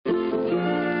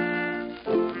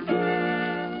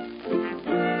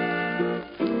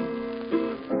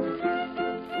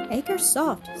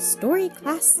Makersoft Story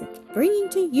Classic, bringing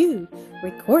to you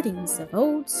recordings of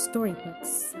old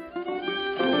storybooks.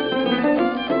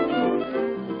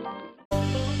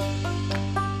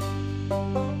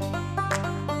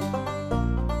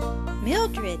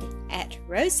 Mildred at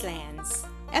Roselands,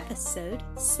 Episode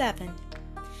 7.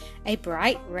 A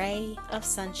bright ray of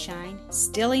sunshine,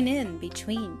 stealing in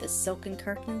between the silken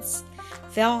curtains,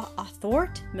 fell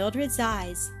athwart Mildred's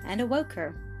eyes and awoke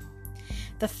her.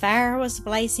 The fire was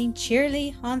blazing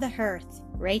cheerily on the hearth.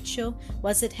 Rachel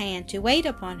was at hand to wait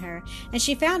upon her, and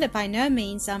she found it by no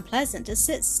means unpleasant to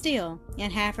sit still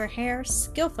and have her hair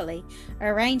skillfully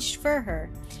arranged for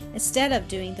her, instead of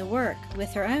doing the work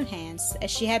with her own hands, as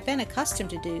she had been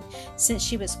accustomed to do since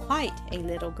she was quite a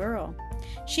little girl.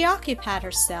 She occupied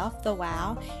herself the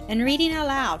while in reading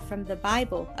aloud from the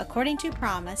Bible according to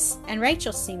promise, and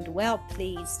Rachel seemed well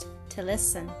pleased to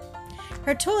listen.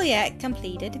 Her toilette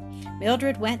completed,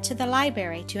 Mildred went to the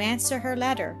library to answer her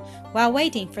letter while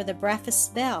waiting for the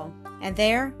breakfast bell, and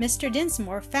there Mr.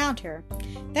 Dinsmore found her.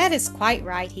 "That is quite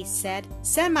right," he said.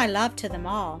 "Send my love to them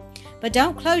all. But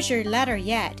don't close your letter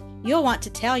yet. You'll want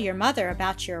to tell your mother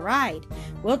about your ride.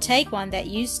 We'll take one that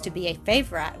used to be a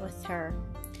favorite with her."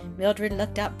 Mildred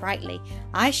looked up brightly.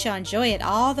 "I shall enjoy it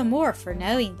all the more for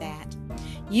knowing that."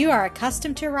 "You are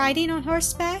accustomed to riding on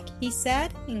horseback?" he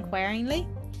said, inquiringly.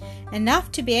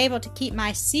 "Enough to be able to keep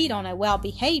my seat on a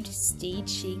well-behaved steed,"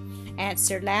 she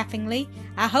answered laughingly.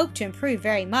 "I hope to improve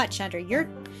very much under your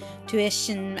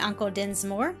tuition, Uncle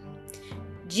Dinsmore.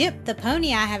 Jip, the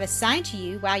pony I have assigned to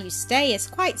you while you stay, is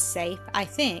quite safe, I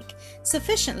think,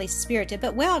 sufficiently spirited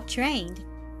but well trained,"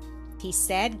 he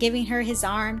said, giving her his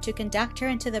arm to conduct her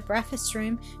into the breakfast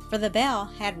room, for the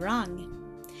bell had rung.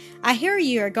 "I hear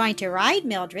you are going to ride,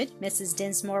 Mildred," Mrs.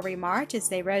 Dinsmore remarked as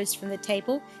they rose from the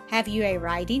table. "Have you a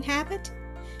riding habit?"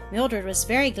 Mildred was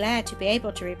very glad to be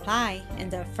able to reply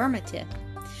in the affirmative.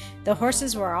 The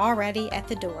horses were already at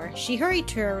the door. She hurried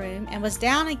to her room and was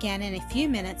down again in a few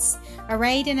minutes,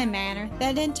 arrayed in a manner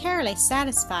that entirely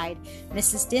satisfied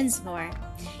Mrs. Dinsmore.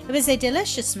 It was a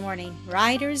delicious morning.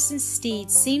 Riders and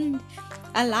steeds seemed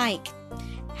alike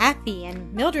happy,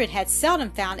 and Mildred had seldom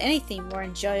found anything more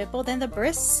enjoyable than the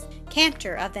brisk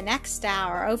canter of the next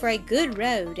hour over a good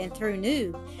road and through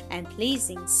new and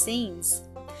pleasing scenes.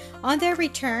 On their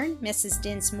return, Mrs.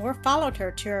 Dinsmore followed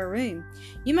her to her room.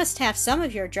 "You must have some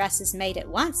of your dresses made at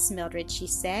once, Mildred," she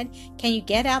said. "Can you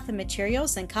get out the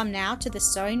materials and come now to the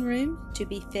sewing room to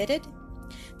be fitted?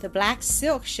 The black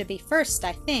silk should be first,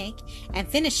 I think, and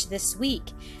finished this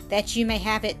week, that you may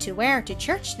have it to wear to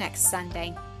church next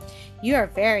Sunday." "You are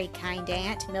very kind,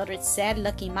 Aunt," Mildred said,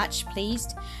 looking much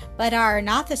pleased. "But are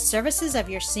not the services of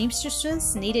your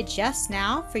seamstresses needed just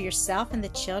now for yourself and the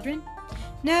children?"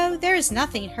 "No, there is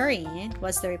nothing hurrying,"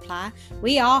 was the reply.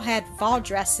 "We all had fall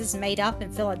dresses made up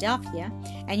in Philadelphia,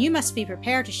 and you must be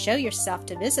prepared to show yourself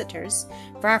to visitors,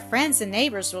 for our friends and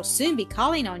neighbors will soon be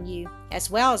calling on you, as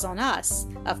well as on us.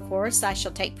 Of course, I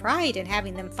shall take pride in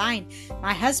having them find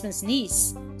my husband's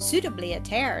niece suitably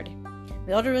attired."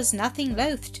 Mildred was nothing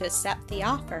loath to accept the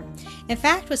offer. In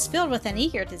fact, was filled with an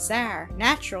eager desire,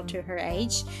 natural to her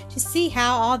age, to see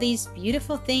how all these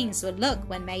beautiful things would look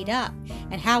when made up,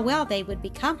 and how well they would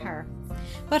become her.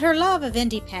 But her love of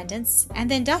independence, and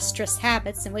the industrious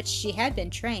habits in which she had been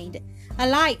trained,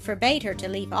 alike forbade her to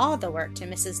leave all the work to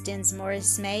Mrs.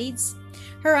 Dinsmore's maids.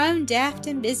 Her own deft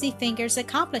and busy fingers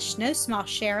accomplished no small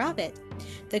share of it,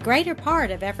 the greater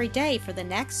part of every day for the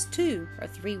next 2 or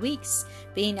 3 weeks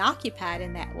being occupied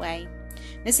in that way.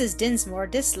 Mrs. Dinsmore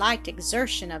disliked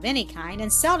exertion of any kind,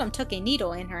 and seldom took a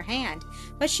needle in her hand,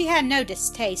 but she had no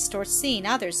distaste towards seeing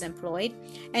others employed,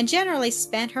 and generally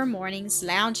spent her mornings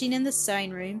lounging in the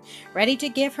sewing room, ready to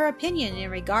give her opinion in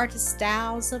regard to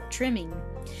styles of trimming,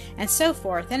 and so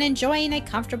forth, and enjoying a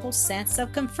comfortable sense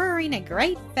of conferring a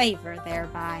great favor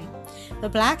thereby. The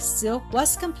black silk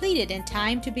was completed in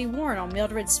time to be worn on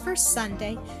Mildred's first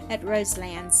Sunday at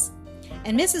Roselands,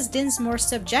 and Mrs. Dinsmore,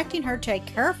 subjecting her to a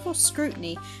careful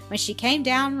scrutiny when she came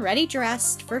down ready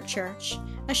dressed for church,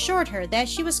 assured her that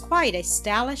she was quite a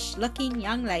stylish-looking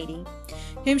young lady,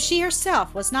 whom she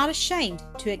herself was not ashamed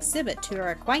to exhibit to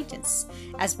her acquaintance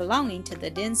as belonging to the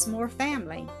Dinsmore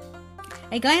family.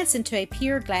 A glance into a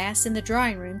pier glass in the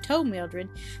drawing-room told Mildred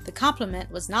the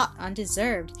compliment was not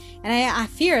undeserved, and I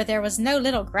fear there was no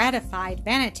little gratified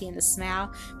vanity in the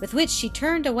smile with which she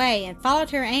turned away and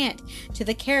followed her aunt to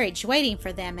the carriage waiting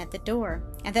for them at the door.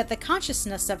 and that the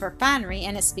consciousness of her finery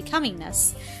and its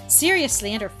becomingness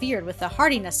seriously interfered with the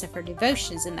heartiness of her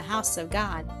devotions in the house of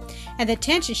God, and the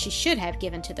attention she should have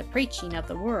given to the preaching of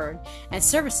the word and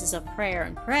services of prayer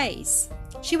and praise.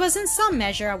 She was in some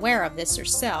measure aware of this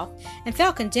herself, and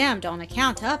felt condemned on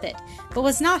account of it, but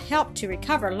was not helped to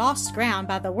recover lost ground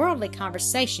by the worldly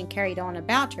conversation carried on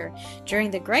about her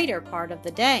during the greater part of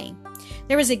the day.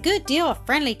 There was a good deal of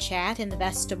friendly chat in the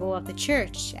vestibule of the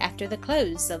church after the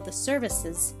close of the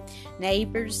services,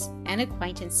 neighbors and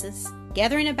acquaintances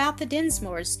gathering about the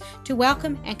Dinsmores to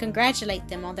welcome and congratulate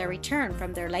them on their return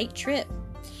from their late trip,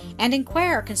 and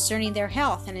inquire concerning their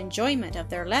health and enjoyment of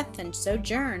their lengthened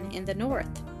sojourn in the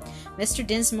north. Mr.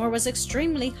 Dinsmore was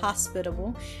extremely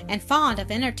hospitable and fond of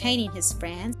entertaining his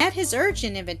friends. At his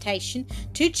urgent invitation,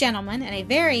 2 gentlemen and a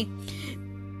very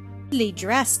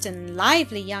dressed and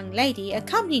lively young lady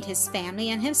accompanied his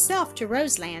family and himself to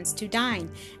Roselands to dine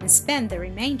and spend the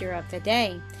remainder of the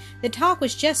day. The talk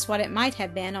was just what it might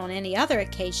have been on any other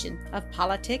occasion, of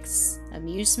politics,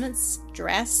 amusements,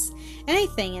 dress,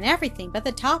 anything and everything but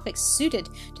the topics suited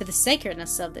to the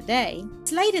sacredness of the day. It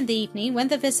was late in the evening when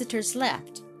the visitors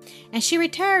left, and she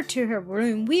retired to her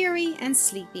room weary and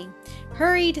sleepy,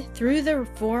 hurried through the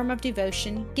form of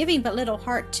devotion, giving but little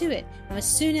heart to it, and was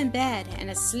soon in bed and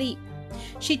asleep.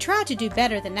 She tried to do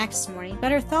better the next morning,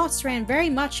 but her thoughts ran very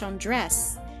much on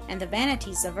dress and the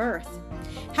vanities of earth.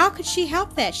 How could she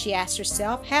help that, she asked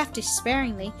herself, half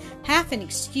despairingly, half in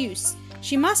excuse.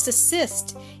 She must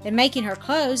assist in making her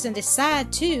clothes, and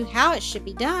decide, too, how it should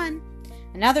be done.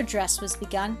 Another dress was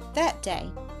begun that day,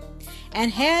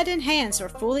 and head and hands were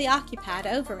fully occupied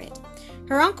over it.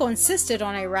 Her uncle insisted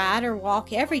on a ride or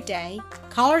walk every day.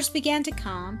 Callers began to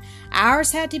come.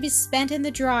 Hours had to be spent in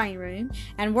the drawing-room,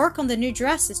 and work on the new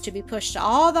dresses to be pushed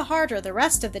all the harder the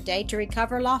rest of the day to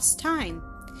recover lost time.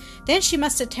 Then she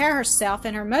must attire herself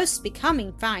in her most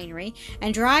becoming finery,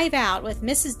 and drive out with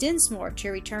Mrs. Dinsmore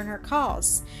to return her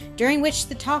calls, during which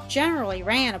the talk generally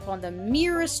ran upon the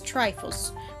merest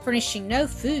trifles, furnishing no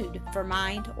food for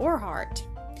mind or heart.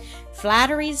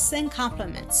 Flatteries and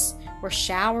compliments were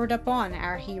showered upon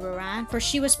our heroine, for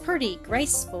she was pretty,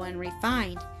 graceful, and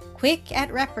refined, quick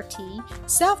at repartee,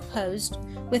 self-posed,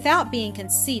 without being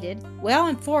conceited, well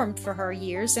informed for her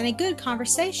years, and a good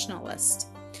conversationalist.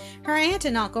 Her aunt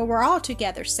and uncle were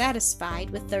altogether satisfied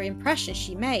with the impression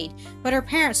she made, but her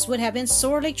parents would have been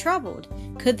sorely troubled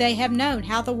could they have known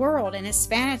how the world and its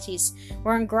vanities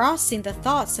were engrossing the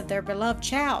thoughts of their beloved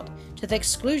child, to the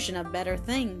exclusion of better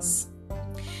things.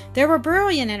 There were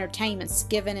brilliant entertainments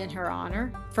given in her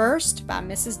honor, first by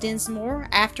Mrs. Dinsmore,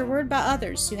 afterward by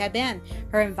others who had been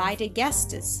her invited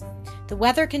guests, the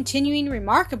weather continuing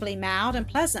remarkably mild and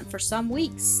pleasant for some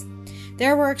weeks.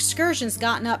 There were excursions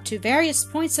gotten up to various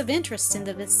points of interest in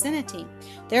the vicinity.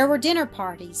 There were dinner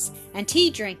parties and tea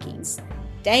drinkings,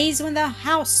 days when the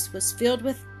house was filled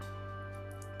with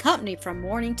company from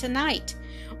morning to night,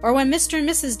 or when Mr. and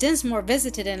Mrs. Dinsmore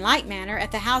visited in like manner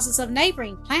at the houses of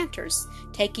neighboring planters,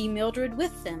 taking Mildred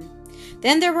with them.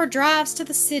 Then there were drives to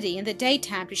the city in the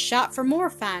daytime to shop for more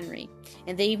finery,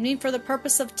 in the evening for the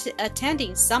purpose of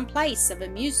attending some place of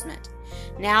amusement,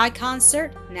 now a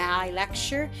concert, now a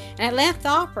lecture, and at length the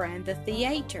opera and the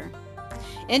theatre.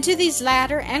 Into these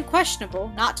latter and questionable,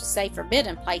 not to say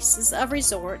forbidden, places of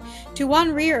resort, to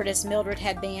one reared as Mildred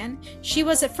had been, she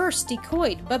was at first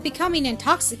decoyed, but becoming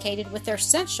intoxicated with their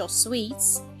sensual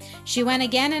sweets, she went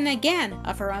again and again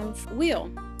of her own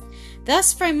will.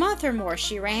 Thus for a month or more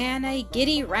she ran a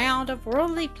giddy round of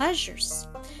worldly pleasures,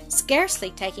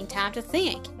 scarcely taking time to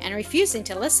think, and refusing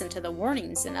to listen to the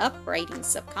warnings and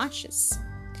upbraidings of conscience.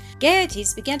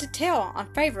 Gaieties began to tell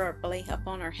unfavorably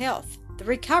upon her health, the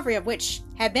recovery of which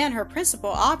had been her principal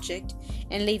object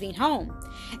in leaving home,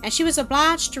 and she was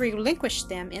obliged to relinquish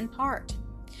them in part.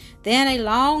 Then a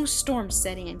long storm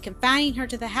set in, confining her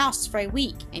to the house for a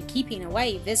week and keeping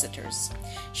away visitors.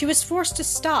 She was forced to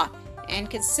stop and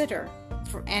consider,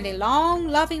 and a long,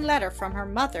 loving letter from her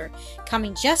mother,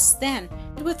 coming just then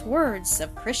with words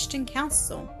of Christian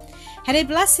counsel, had a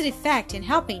blessed effect in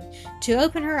helping to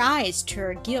open her eyes to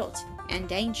her guilt and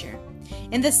danger.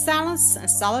 In the silence and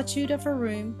solitude of her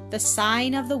room, the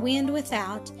sighing of the wind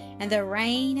without, and the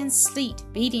rain and sleet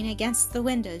beating against the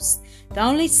windows, the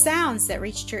only sounds that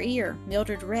reached her ear,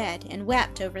 Mildred read and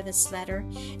wept over this letter,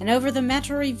 and over the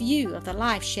mental review of the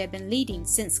life she had been leading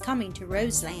since coming to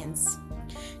Roselands.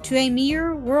 To a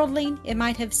mere worldling it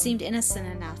might have seemed innocent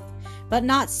enough, but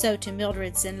not so to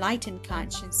Mildred's enlightened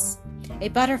conscience. A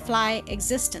butterfly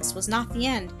existence was not the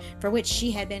end for which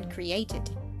she had been created.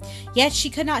 Yet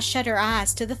she could not shut her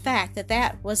eyes to the fact that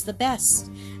that was the best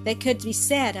that could be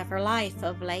said of her life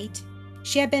of late.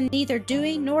 She had been neither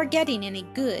doing nor getting any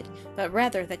good, but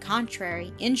rather the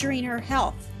contrary, injuring her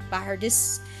health by her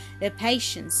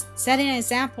dissipations, setting an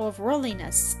example of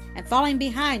worldliness, and falling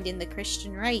behind in the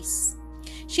Christian race.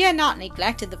 She had not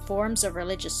neglected the forms of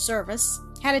religious service,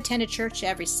 had attended church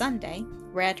every Sunday,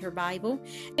 read her Bible,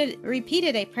 and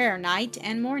repeated a prayer night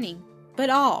and morning. But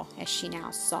all, as she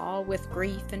now saw, with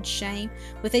grief and shame,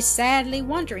 with a sadly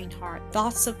wondering heart,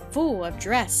 thoughts full of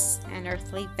dress and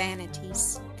earthly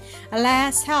vanities.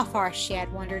 Alas, how far she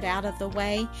had wandered out of the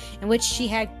way in which she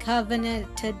had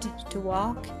covenanted to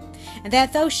walk, and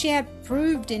that though she had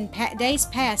proved in days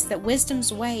past that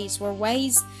wisdom's ways were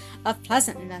ways of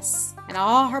pleasantness, and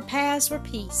all her paths were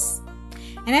peace.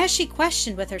 And as she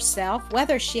questioned with herself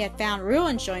whether she had found real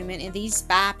enjoyment in these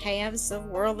bypaths of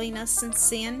worldliness and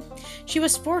sin, she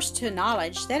was forced to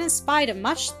acknowledge that in spite of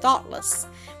much thoughtless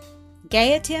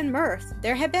gaiety and mirth,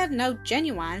 there had been no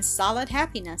genuine, solid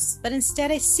happiness, but instead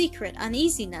a secret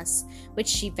uneasiness, which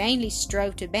she vainly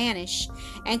strove to banish,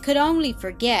 and could only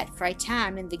forget for a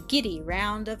time in the giddy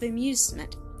round of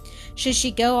amusement. Should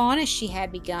she go on as she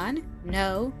had begun?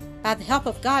 No. By the help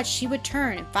of God she would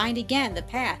turn and find again the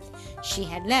path she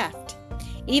had left,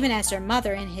 even as her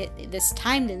mother in this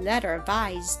timely letter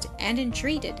advised and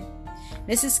entreated.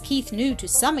 Mrs. Keith knew to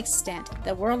some extent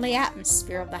the worldly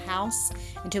atmosphere of the house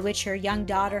into which her young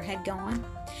daughter had gone,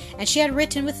 and she had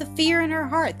written with the fear in her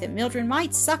heart that Mildred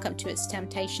might succumb to its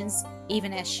temptations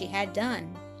even as she had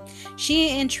done.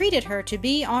 She entreated her to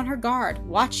be on her guard,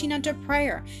 watching unto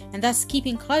prayer, and thus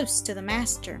keeping close to the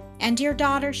Master. And, dear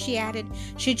daughter, she added,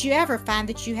 should you ever find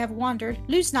that you have wandered,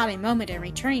 lose not a moment in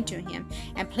returning to him,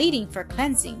 and pleading for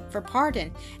cleansing, for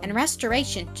pardon, and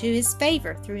restoration to his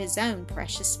favor through his own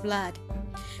precious blood.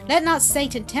 Let not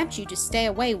Satan tempt you to stay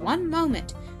away one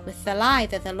moment with the lie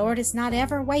that the Lord is not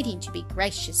ever waiting to be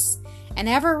gracious, and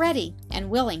ever ready and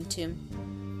willing to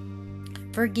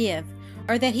forgive,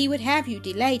 or that he would have you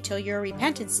delay till your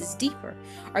repentance is deeper,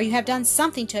 or you have done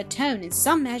something to atone in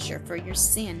some measure for your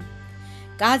sin.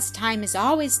 God's time is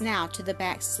always now to the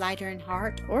backslider in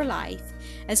heart or life,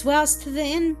 as well as to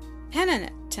the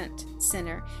impenitent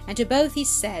sinner, and to both he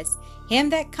says, him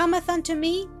that cometh unto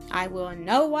me, I will in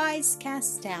no wise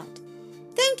cast out.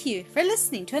 Thank you for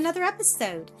listening to another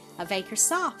episode of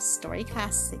Acresoft Story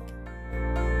Classic.